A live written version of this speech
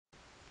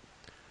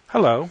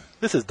Hello,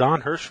 this is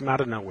Don Hirsch from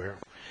Out of Nowhere,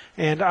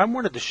 and I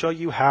wanted to show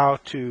you how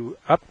to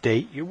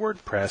update your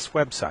WordPress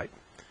website.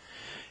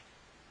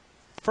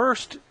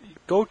 First,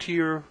 go to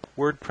your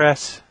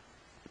WordPress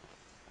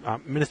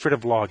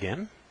administrative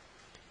login.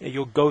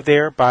 You'll go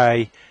there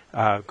by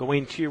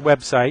going to your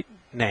website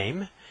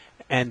name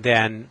and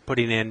then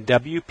putting in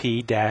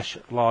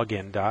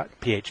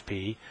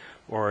wp-login.php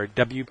or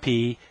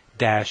wp-admin,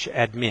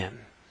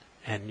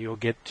 and you'll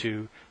get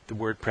to the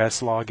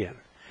WordPress login.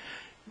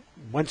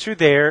 Once you're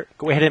there,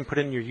 go ahead and put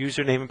in your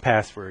username and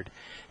password.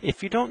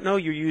 If you don't know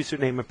your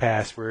username and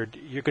password,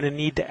 you're going to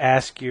need to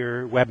ask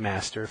your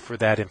webmaster for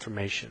that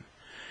information.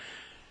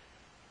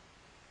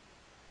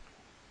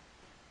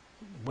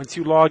 Once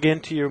you log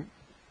into your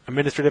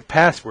administrative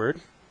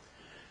password,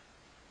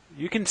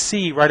 you can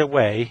see right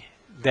away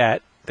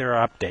that there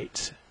are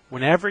updates.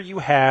 Whenever you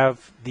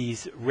have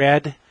these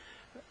red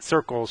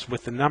circles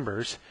with the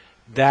numbers,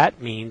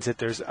 that means that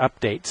there's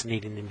updates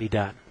needing to be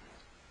done.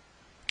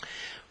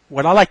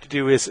 What I like to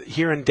do is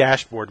here in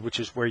Dashboard, which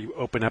is where you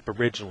open up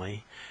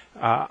originally,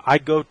 I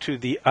go to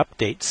the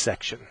Updates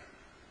section.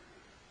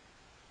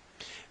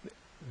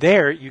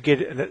 There you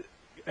get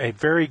a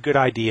very good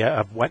idea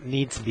of what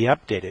needs to be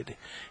updated.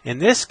 In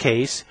this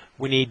case,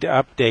 we need to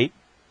update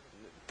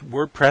the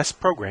WordPress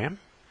program.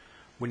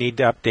 We need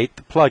to update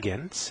the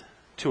plugins,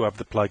 2 of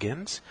the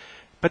plugins,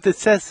 but it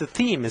says the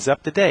theme is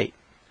up to date.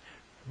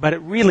 But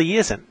it really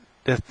isn't.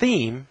 The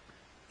theme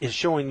is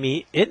showing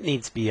me it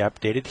needs to be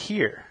updated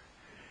here.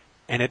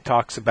 And it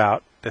talks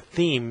about the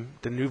theme,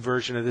 the new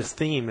version of this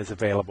theme is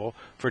available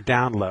for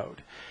download.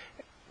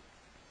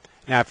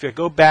 Now if you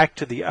go back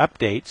to the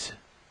Updates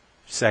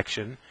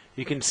section,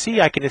 you can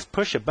see I can just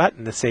push a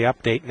button to say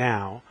Update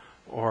Now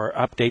or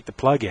Update the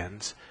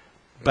Plugins,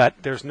 but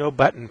there's no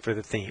button for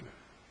the theme.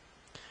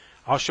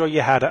 I'll show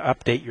you how to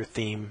update your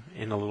theme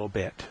in a little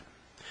bit.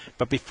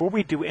 But before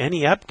we do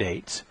any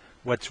updates,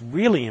 what's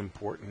really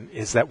important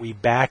is that we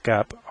back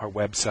up our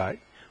website.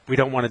 We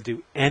don't want to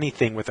do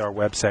anything with our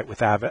website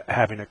without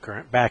having a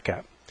current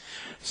backup.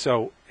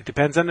 So it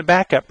depends on the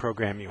backup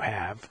program you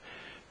have,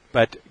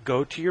 but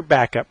go to your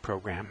backup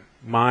program.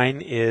 Mine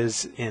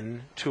is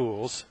in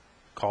Tools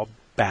called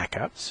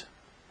Backups,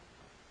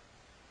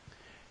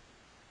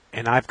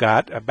 and I've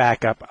got a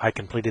backup I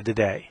completed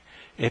today.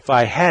 If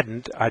I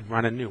hadn't, I'd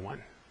run a new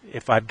one.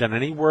 If I've done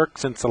any work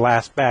since the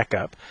last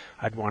backup,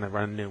 I'd want to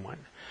run a new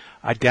one.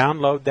 I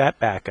download that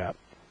backup,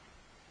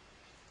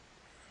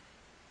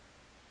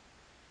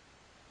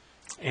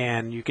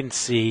 and you can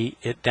see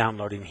it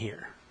downloading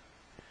here.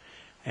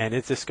 And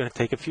it's just going to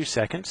take a few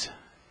seconds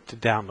to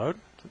download.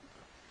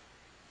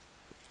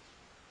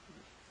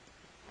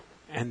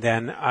 And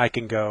then I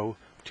can go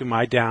to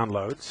my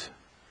downloads,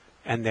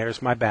 and there's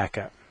my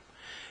backup.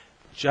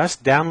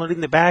 Just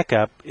downloading the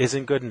backup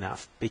isn't good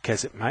enough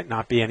because it might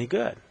not be any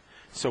good.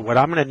 So what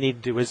I'm going to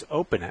need to do is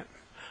open it.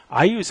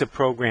 I use a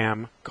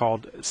program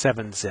called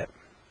 7-Zip.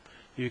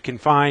 You can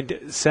find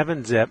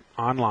 7-Zip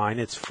online,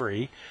 it's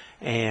free,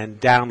 and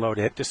download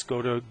it. Just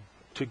go to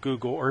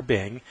Google or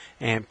Bing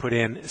and put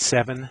in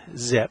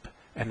 7-Zip,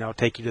 and it'll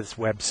take you to this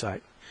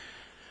website.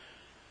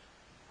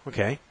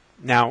 Okay,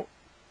 now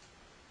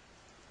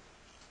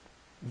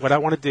what I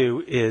want to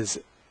do is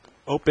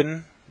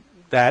open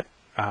that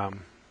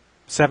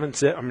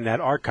 7-Zip,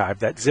 that archive,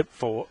 that zip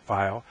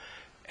file,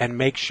 and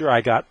make sure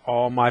I got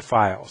all my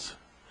files.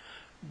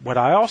 What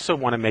I also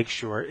want to make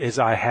sure is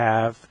I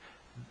have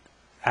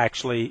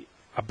actually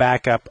a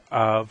backup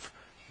of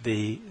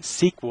the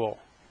SQL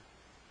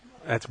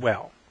as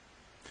well,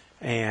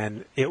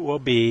 and it will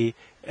be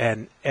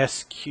an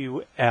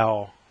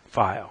SQL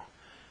file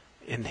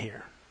in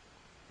here,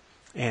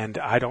 and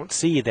I don't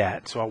see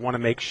that, so I want to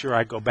make sure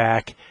I go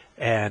back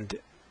and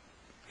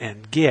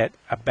get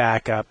a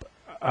backup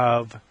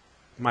of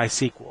my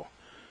SQL.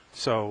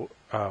 So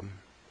I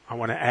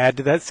want to add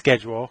to that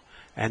schedule,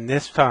 and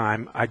this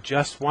time I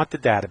just want the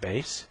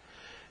database,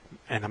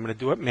 and I'm going to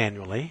do it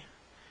manually.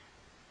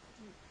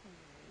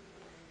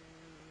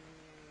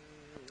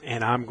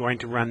 And I'm going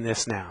to run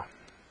this now,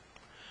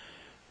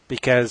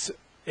 because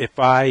if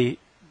I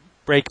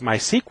break my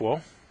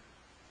SQL,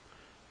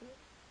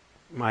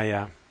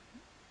 my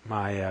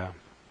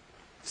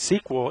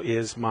SQL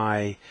is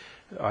my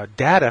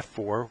data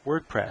for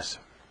WordPress,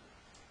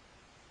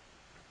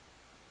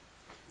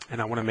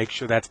 and I want to make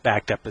sure that's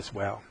backed up as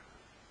well.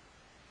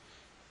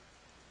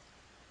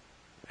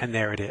 And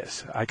there it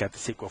is. I got the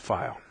SQL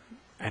file,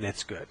 and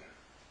it's good.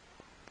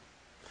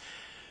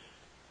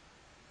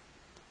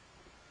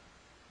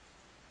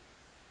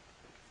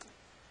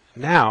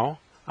 Now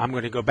I'm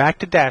going to go back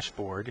to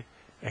Dashboard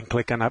and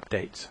click on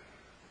Updates.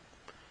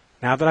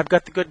 Now that I've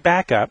got the good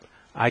backup,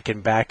 I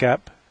can back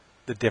up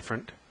the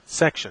different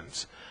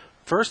sections.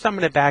 First, I'm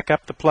going to back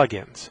up the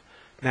plugins.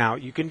 Now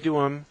you can do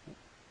them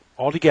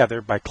all together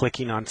by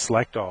clicking on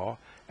Select All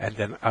and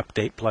then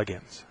Update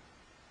Plugins.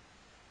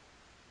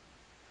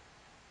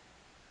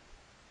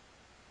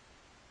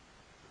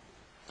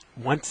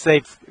 Once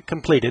they've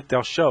completed,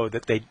 they'll show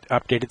that they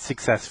updated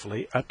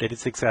successfully,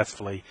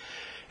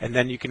 and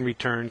then you can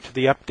return to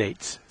the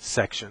Updates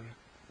section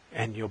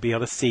and you'll be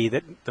able to see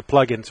that the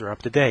plugins are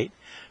up to date.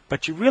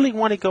 But you really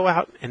want to go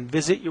out and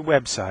visit your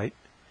website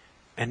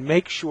and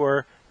make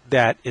sure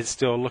that it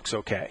still looks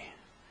okay,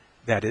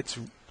 that it's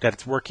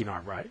working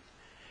all right,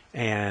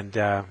 and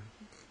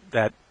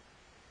that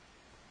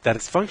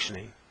it's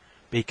functioning.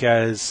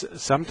 Because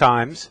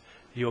sometimes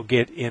you'll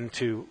get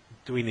into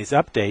doing these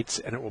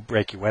updates and it will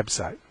break your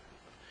website.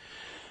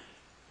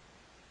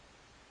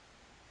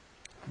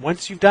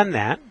 Once you've done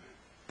that,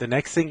 the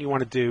next thing you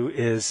want to do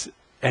is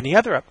any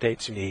other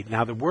updates you need.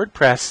 Now the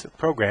WordPress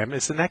program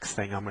is the next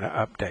thing I'm going to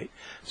update.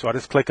 So I'll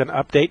just click on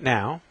Update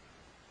Now.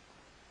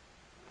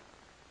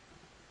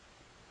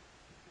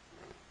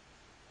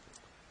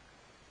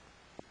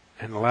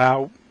 And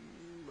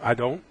I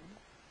don't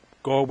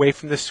go away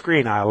from the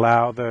screen. I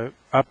allow the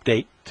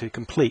update to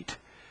complete.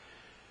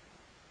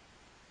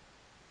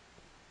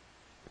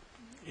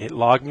 It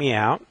logged me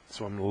out,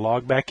 so I'm going to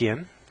log back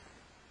in.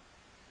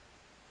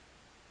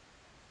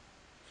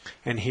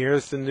 And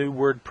here's the new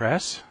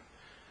WordPress.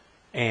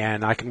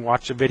 And I can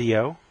watch a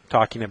video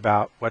talking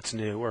about what's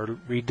new or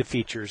read the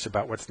features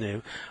about what's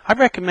new. I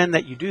recommend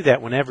that you do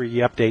that whenever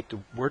you update the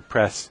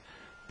WordPress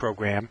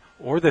program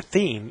or the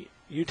theme.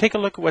 You take a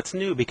look at what's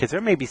new, because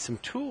there may be some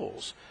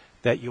tools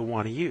that you'll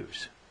want to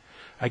use.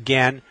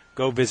 Again,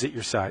 go visit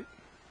your site.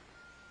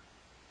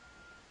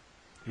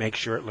 Make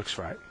sure it looks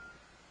right.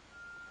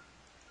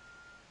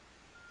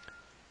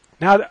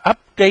 Now to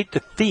update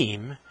the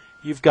theme,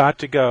 you've got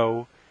to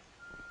go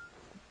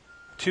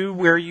to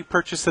where you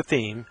purchase the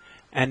theme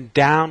and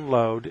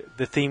download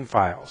the theme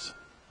files.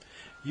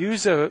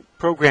 Use a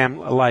program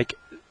like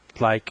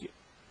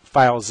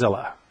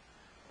FileZilla.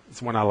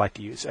 It's one I like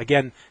to use.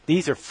 Again,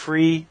 these are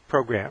free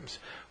programs.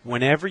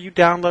 Whenever you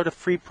download a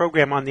free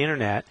program on the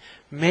internet,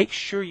 make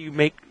sure you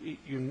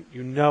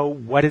know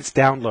what it's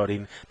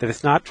downloading, that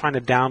it's not trying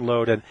to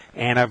download an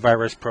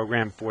antivirus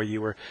program for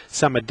you or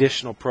some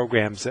additional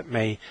programs that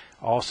may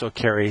also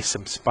carry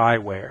some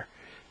spyware.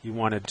 You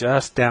want to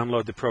just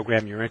download the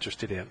program you're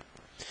interested in.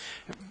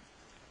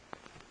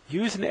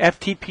 Use an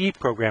FTP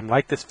program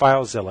like this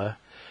FileZilla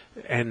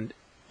and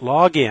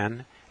log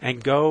in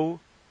and go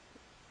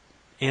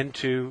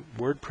into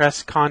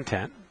WordPress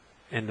content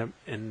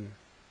on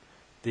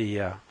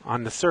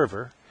the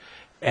server,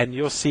 and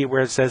you'll see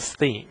where it says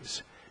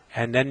themes.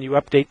 And then you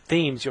update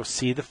themes, you'll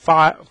see the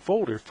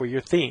folder for your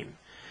theme.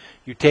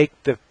 You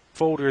take the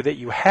folder that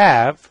you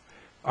have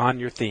on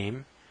your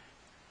theme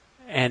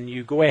and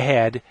you go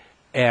ahead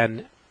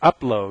and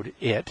upload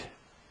it.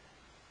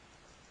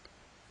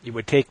 You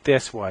would take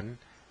this one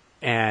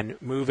and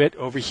move it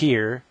over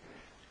here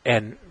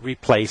and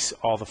replace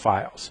all the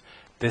files.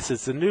 This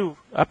is the new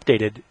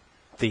updated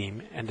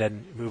theme, and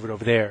then move it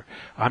over there.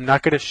 I'm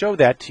not going to show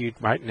that to you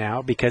right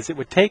now because it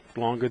would take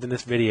longer than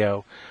this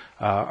video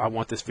I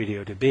want this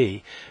video to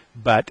be.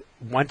 But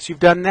once you've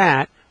done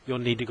that, you'll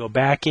need to go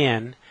back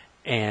in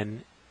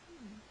and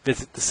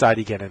visit the site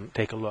again and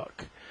take a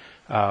look.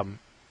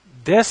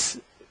 This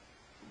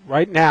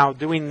right now,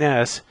 doing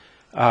this,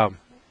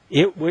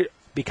 it would,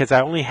 because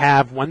I only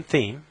have one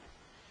theme,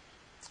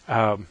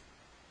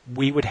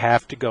 we would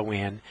have to go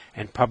in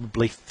and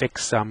probably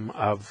fix some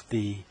of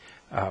the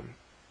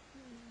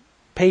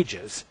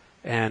pages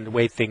and the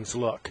way things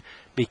look,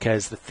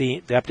 because the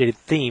updated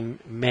theme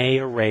may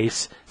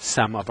erase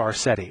some of our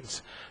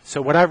settings.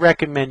 So what I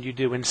recommend you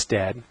do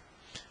instead,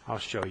 I'll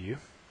show you,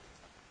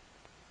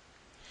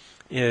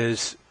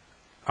 is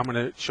I'm going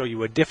to show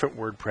you a different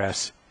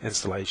WordPress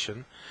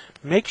installation.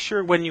 Make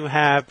sure when you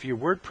have your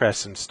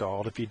WordPress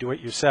installed, if you do it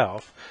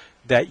yourself,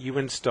 that you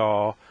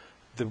install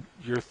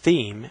your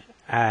theme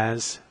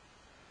as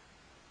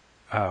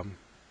a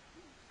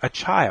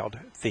child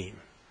theme.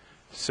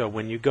 So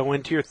when you go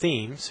into your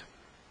themes,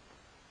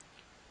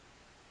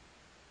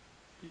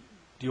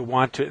 you'll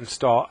want to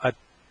install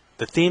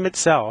the theme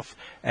itself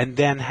and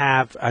then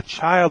have a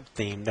child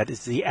theme that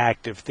is the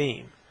active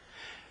theme.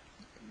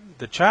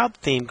 The child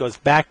theme goes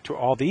back to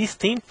all these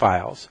theme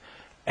files,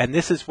 and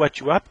this is what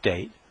you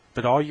update,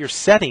 but all your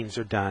settings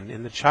are done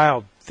in the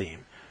child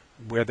theme,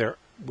 where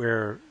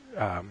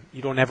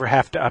you don't ever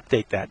have to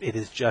update that. It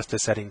is just a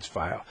settings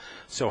file.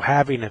 So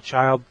having a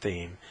child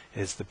theme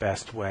is the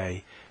best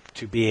way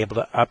to be able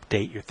to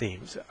update your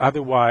themes.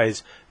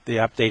 Otherwise, the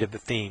update of the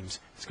themes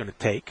is going to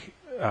take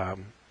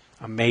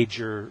a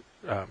major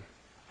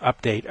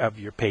update of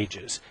your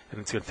pages,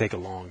 and it's going to take a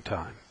long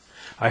time.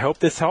 I hope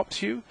this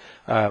helps you.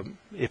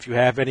 If you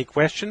have any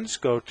questions,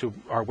 go to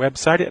our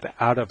website at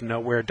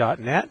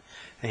outofnowhere.net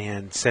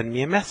and send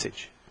me a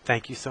message.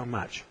 Thank you so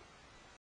much.